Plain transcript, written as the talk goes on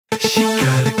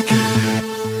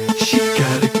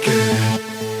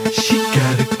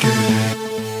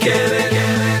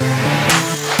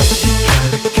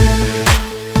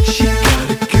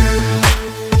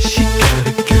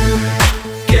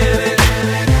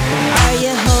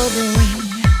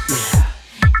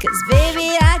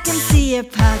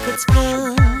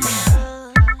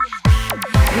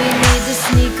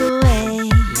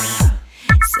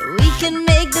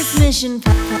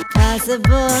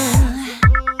Possible.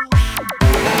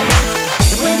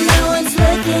 When no one's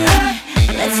looking,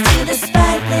 let's do the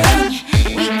spy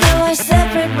thing. We go our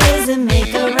separate ways and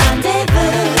make a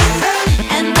rendezvous.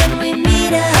 And when we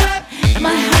meet up,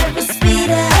 my heart will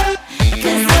speed up.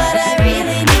 'Cause what I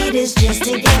really need is just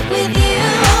to get with you.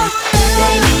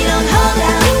 Baby, don't hold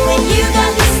out when you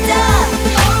got the stuff.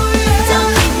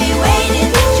 Don't keep me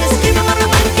waiting, just give me what I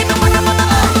want, give me what I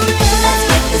want. Let's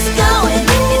get this going,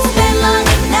 it's been long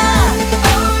enough.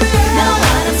 Know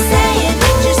what I'm saying,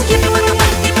 just give me what I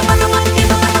want, give me what I want, give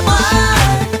me what I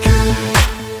want.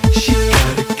 She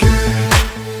got a girl,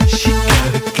 she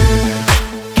got a girl,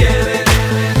 get it.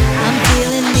 I'm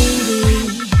feeling needy,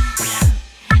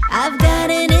 I've got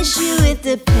an issue with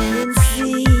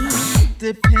dependency.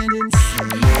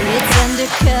 It's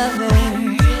undercover.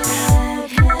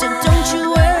 Don't you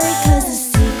worry, 'cause the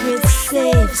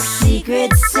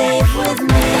secret's safe with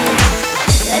me.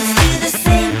 Let's do the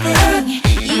same thing,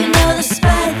 you know the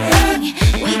spy thing.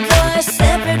 We go our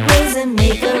separate ways and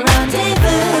make a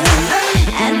rendezvous.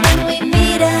 And when we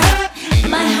meet up,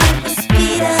 my heart will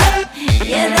speed up.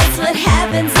 Yeah, that's what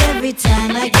happens every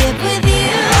time I get with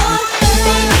you.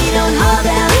 Baby, don't hold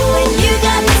out when you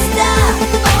got the stuff.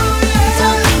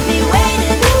 Don't keep me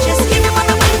waiting, just give me what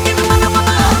I want, give me what I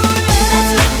want.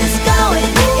 Let's get this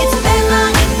going, it's been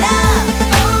long enough.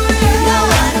 Know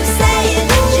what I'm saying,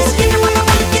 just give me what I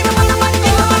want, give me what I want,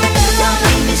 give me what I want. Don't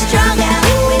leave me strung out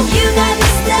when you got the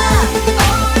stuff.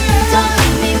 Don't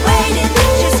keep me waiting,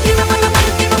 just give me what I want,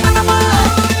 give me what I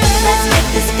want. Let's get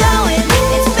this going,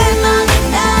 it's been long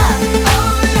enough.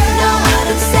 Know what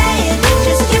I'm saying,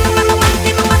 just give me what I want,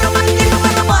 give me what I want, give me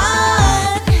what I want.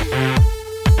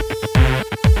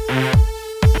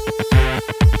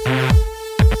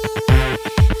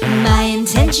 My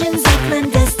intentions are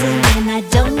clandestine and I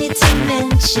don't need to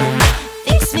mention.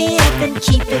 Fix me up and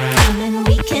keep it coming,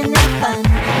 we can have fun.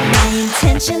 My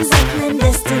intentions are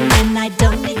clandestine and I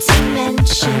don't need to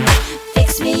mention.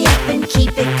 Fix me up and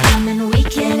keep it coming.